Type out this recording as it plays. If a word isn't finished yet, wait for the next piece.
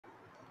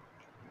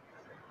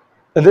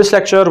In this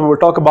lecture, we will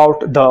talk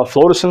about the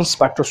fluorescence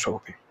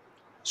spectroscopy.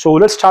 So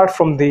let's start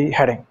from the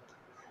heading.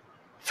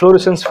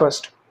 Fluorescence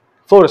first.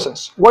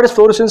 Fluorescence. What is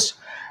fluorescence?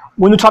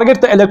 When you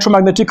target the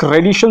electromagnetic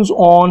radiations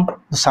on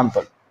the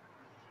sample.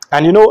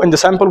 And you know, in the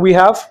sample we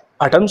have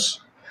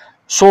atoms.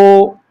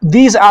 So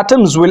these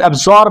atoms will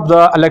absorb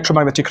the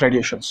electromagnetic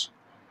radiations.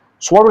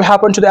 So what will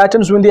happen to the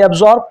atoms when they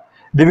absorb?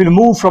 They will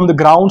move from the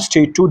ground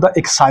state to the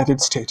excited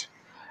state.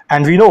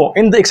 And we know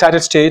in the excited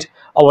state,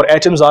 our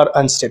atoms are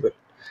unstable.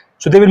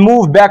 So they will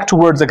move back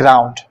towards the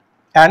ground.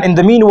 And in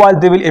the meanwhile,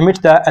 they will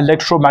emit the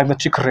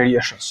electromagnetic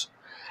radiations.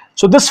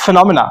 So this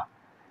phenomena,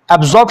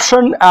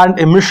 absorption and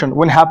emission,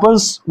 when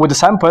happens with the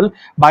sample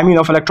by means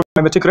of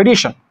electromagnetic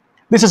radiation,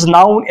 this is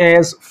known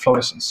as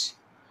fluorescence.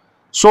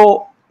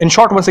 So in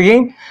short, once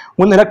again,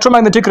 when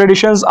electromagnetic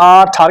radiations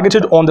are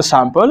targeted on the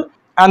sample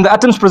and the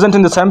atoms present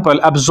in the sample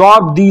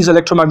absorb these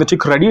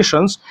electromagnetic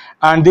radiations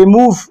and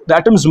the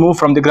atoms move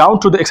from the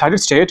ground to the excited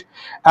state,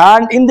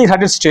 and in the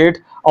excited state,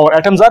 our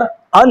atoms are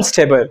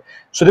unstable.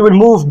 So they will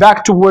move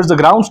back towards the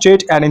ground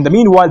state, and in the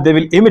meanwhile, they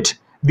will emit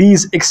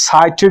these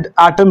excited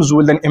atoms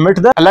will then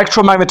emit the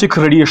electromagnetic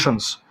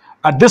radiations.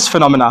 And this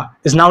phenomena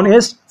is known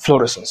as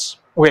fluorescence.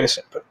 Very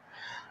simple.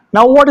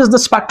 Now, what is the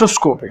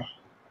spectroscopy?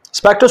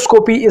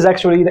 Spectroscopy is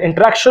actually the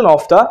interaction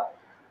of the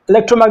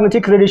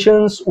electromagnetic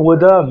radiations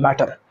with the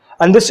matter.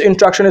 And this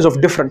interaction is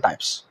of different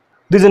types.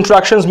 These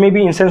interactions may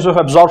be in sense of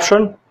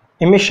absorption,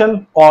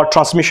 emission, or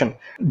transmission,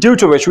 due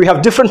to which we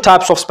have different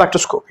types of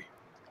spectroscopy.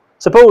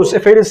 Suppose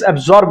if it is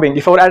absorbing,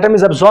 if our atom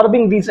is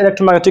absorbing these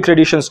electromagnetic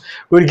radiations,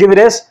 we'll give it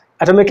as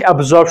atomic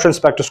absorption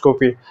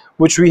spectroscopy,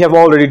 which we have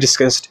already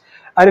discussed.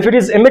 And if it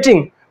is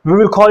emitting, we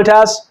will call it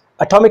as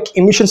atomic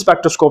emission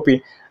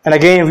spectroscopy. And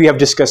again, we have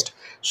discussed.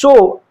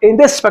 So in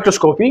this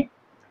spectroscopy,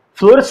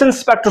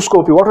 fluorescence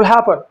spectroscopy, what will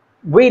happen?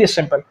 Very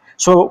simple.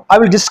 So I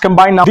will just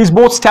combine now these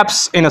both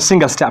steps in a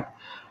single step.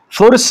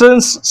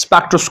 Fluorescence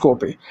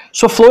spectroscopy.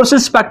 So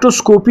fluorescence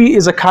spectroscopy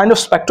is a kind of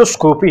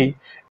spectroscopy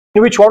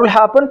in which what will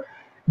happen?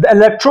 The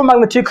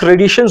electromagnetic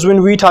radiations,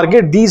 when we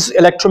target these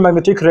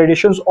electromagnetic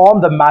radiations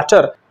on the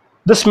matter,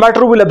 this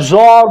matter will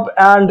absorb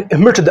and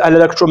emit the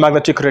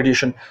electromagnetic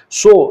radiation.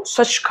 So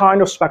such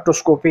kind of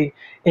spectroscopy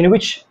in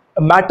which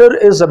matter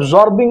is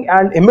absorbing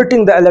and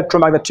emitting the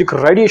electromagnetic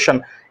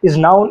radiation is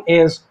known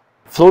as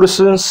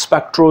fluorescence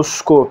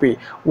spectroscopy.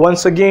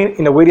 Once again,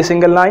 in a very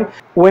single line,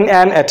 when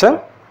an atom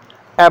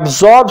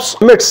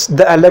emits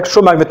the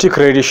electromagnetic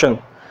radiation.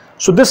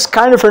 So this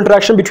kind of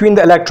interaction between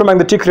the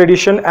electromagnetic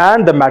radiation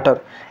and the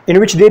matter, in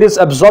which there is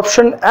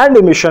absorption and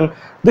emission,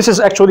 this is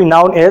actually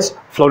known as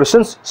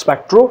fluorescence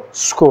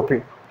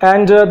spectroscopy.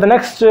 And the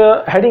next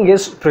heading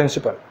is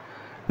principle.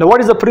 Now,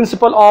 what is the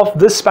principle of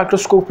this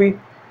spectroscopy?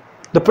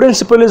 The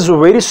principle is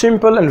very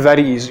simple and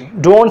very easy.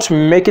 Don't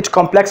make it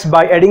complex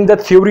by adding the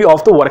theory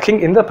of the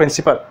working in the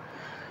principle.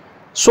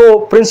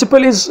 So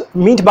principle is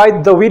meant by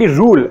the very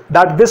rule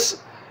that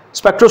this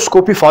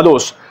spectroscopy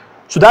follows.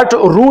 So that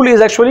rule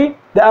is actually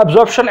the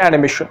absorption and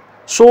emission.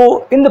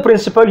 So in the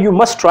principle, you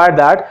must try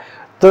that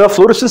the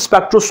fluorescence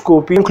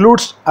spectroscopy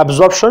includes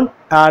absorption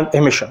and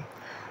emission.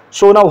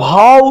 So now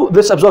how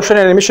this absorption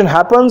and emission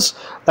happens,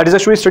 that is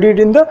actually studied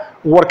in the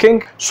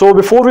working. So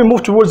before we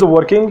move towards the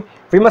working,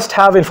 we must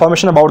have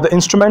information about the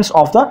instruments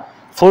of the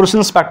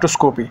fluorescence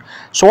spectroscopy.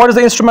 So what is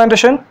the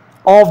instrumentation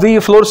of the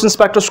fluorescence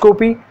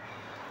spectroscopy?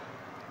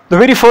 The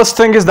very first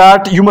thing is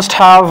that you must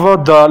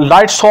have the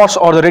light source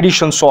or the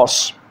radiation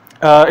source,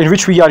 in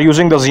which we are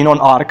using the xenon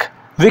arc.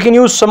 We can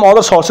use some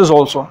other sources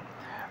also,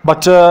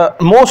 but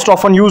most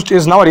often used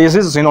is nowadays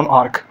is xenon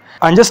arc.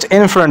 And just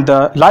in front,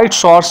 the light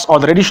source or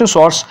the radiation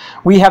source,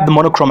 we have the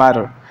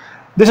monochromator.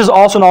 This is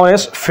also known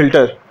as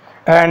filter,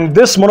 and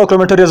this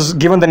monochromator is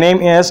given the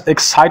name as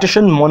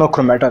excitation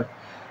monochromator.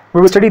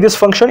 We will study this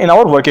function in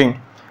our working.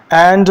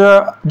 And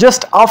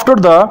just after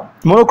the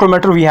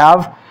monochromator, we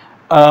have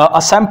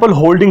a sample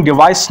holding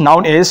device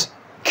known as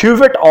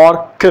cuvette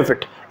or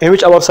cuvette, in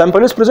which our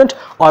sample is present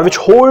or which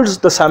holds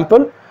the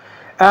sample.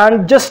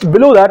 And just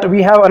below that,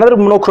 we have another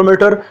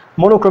monochromator,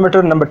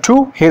 monochromator number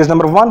 2. Here is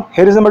number 1,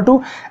 here is number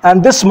 2.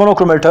 And this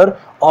monochromator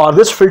or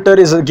this filter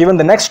is given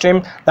the next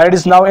name, that it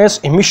is now as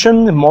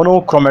emission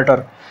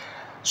monochromator.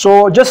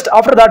 So just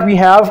after that, we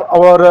have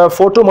our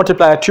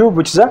photomultiplier tube,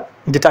 which is a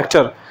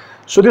detector.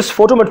 So this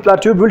photomultiplier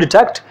tube will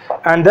detect,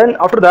 and then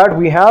after that,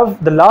 we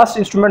have the last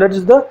instrument, that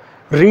is the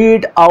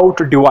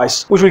readout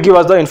device, which will give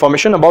us the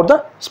information about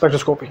the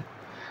spectroscopy.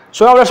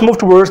 So now let's move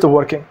towards the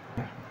working.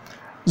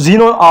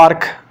 Xenon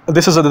arc.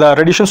 This is the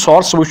radiation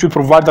source which will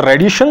provide the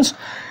radiations.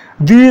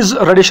 These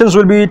radiations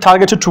will be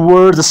targeted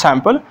towards the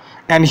sample,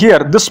 and here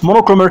this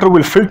monochromator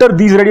will filter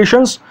these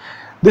radiations.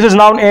 This is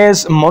known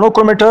as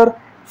monochromator,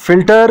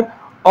 filter,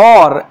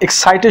 or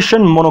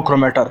excitation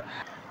monochromator.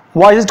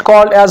 Why is it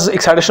called as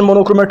excitation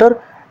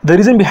monochromator? The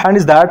reason behind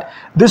is that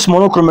this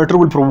monochromator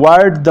will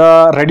provide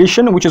the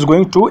radiation which is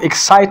going to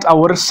excite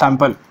our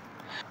sample.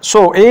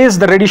 So as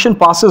the radiation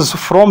passes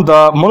from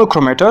the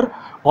monochromator,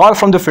 or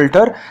from the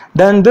filter,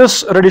 then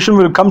this radiation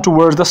will come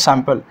towards the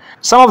sample.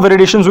 Some of the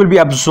radiations will be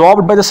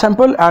absorbed by the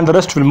sample and the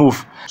rest will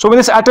move. So when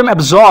this atom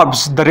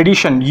absorbs the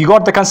radiation, you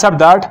got the concept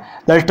that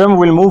the atom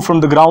will move from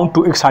the ground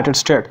to excited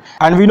state.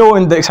 And we know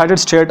in the excited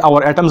state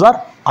our atoms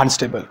are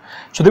unstable.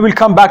 So they will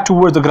come back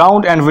towards the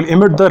ground and will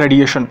emit the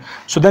radiation.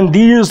 So then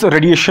these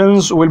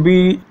radiations will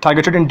be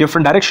targeted in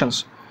different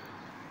directions.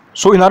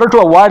 So in order to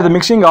avoid the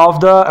mixing of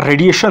the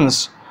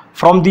radiations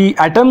from the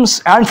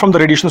atoms and from the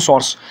radiation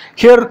source,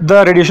 here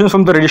the radiations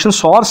from the radiation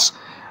source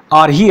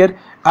are here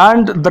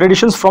and the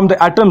radiations from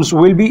the atoms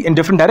will be in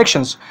different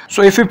directions.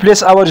 So if we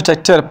place our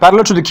detector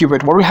parallel to the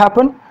cuvette, what will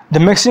happen? The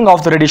mixing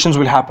of the radiations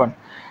will happen.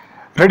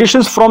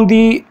 Radiations from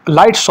the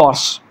light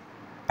source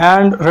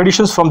and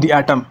radiations from the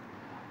atom,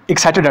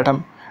 excited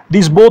atom,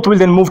 these both will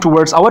then move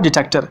towards our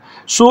detector.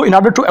 So in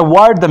order to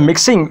avoid the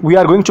mixing, we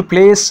are going to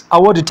place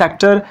our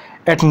detector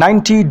at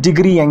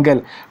 90-degree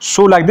angle.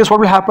 So like this, what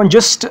will happen?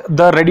 Just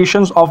the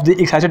radiations of the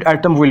excited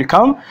atom will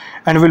come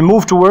and will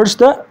move towards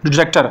the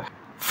detector.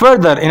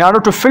 Further, in order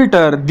to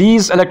filter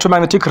these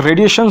electromagnetic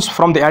radiations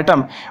from the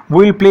atom,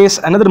 we will place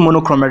another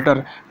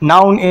monochromator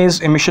known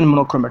as emission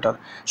monochromator.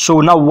 So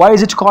now why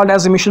is it called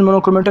as emission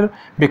monochromator?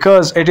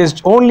 Because it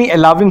is only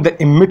allowing the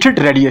emitted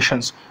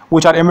radiations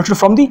which are emitted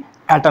from the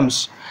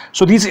atoms.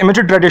 So these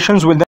emitted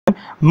radiations will then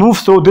move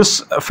through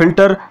this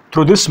filter,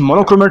 through this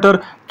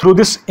monochromator, through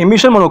this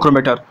emission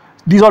monochromator.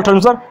 These all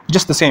terms are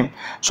just the same.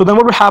 So then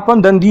what will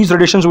happen? Then these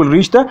radiations will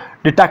reach the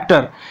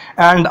detector,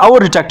 and our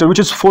detector, which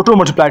is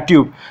photomultiplier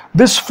tube,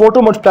 this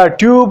photomultiplier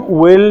tube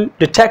will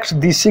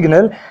detect the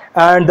signal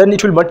and then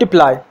it will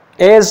multiply.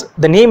 As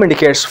the name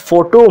indicates,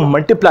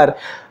 photomultiplier,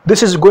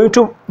 this is going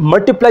to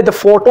multiply the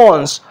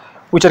photons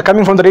which are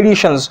coming from the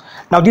radiations.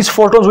 Now these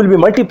photons will be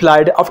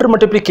multiplied. After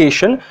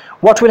multiplication,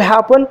 what will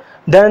happen?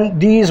 Then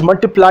these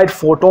multiplied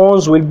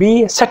photons will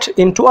be set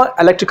into an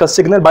electrical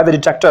signal by the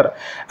detector,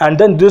 and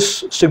then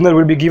this signal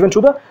will be given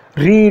to the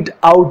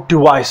readout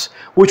device,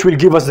 which will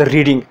give us the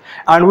reading,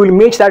 and we'll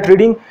match that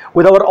reading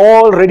with our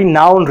already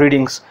known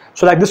readings.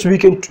 So like this, we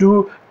can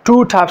do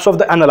two types of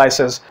the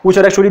analysis, which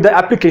are actually the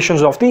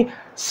applications of the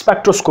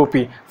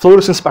spectroscopy,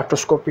 fluorescence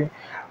spectroscopy.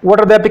 What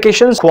are the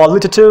applications?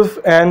 Qualitative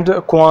and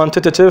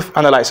quantitative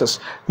analysis.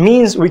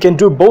 Means we can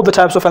do both the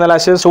types of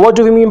analysis. So what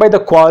do we mean by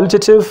the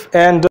qualitative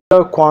and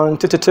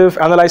quantitative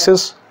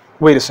analysis?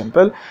 Very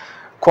simple.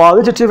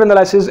 Qualitative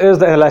analysis is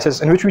the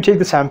analysis in which we take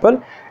the sample.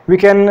 We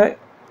can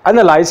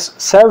analyze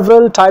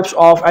several types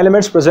of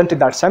elements present in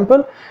that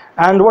sample,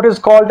 and what is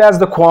called as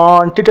the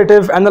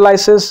quantitative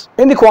analysis.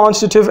 In the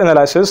quantitative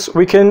analysis,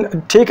 we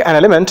can take an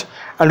element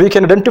and we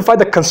can identify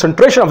the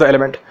concentration of the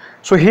element.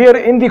 So here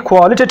in the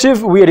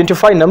qualitative, we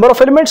identify number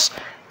of elements,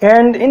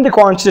 and in the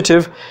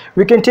quantitative,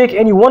 we can take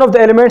any one of the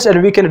elements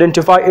and we can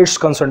identify its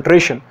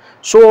concentration.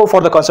 So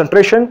for the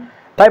concentration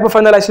type of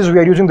analysis, we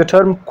are using the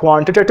term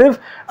quantitative,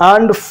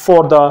 and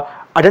for the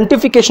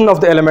identification of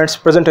the elements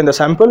present in the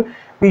sample,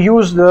 we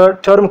use the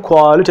term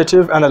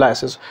qualitative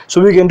analysis.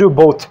 So we can do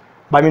both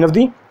by means of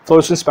the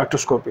fluorescence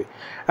spectroscopy.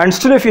 And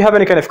still, if you have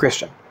any kind of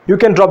question, you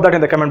can drop that in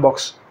the comment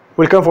box.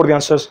 We'll come for the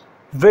answers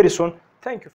very soon. Thank you.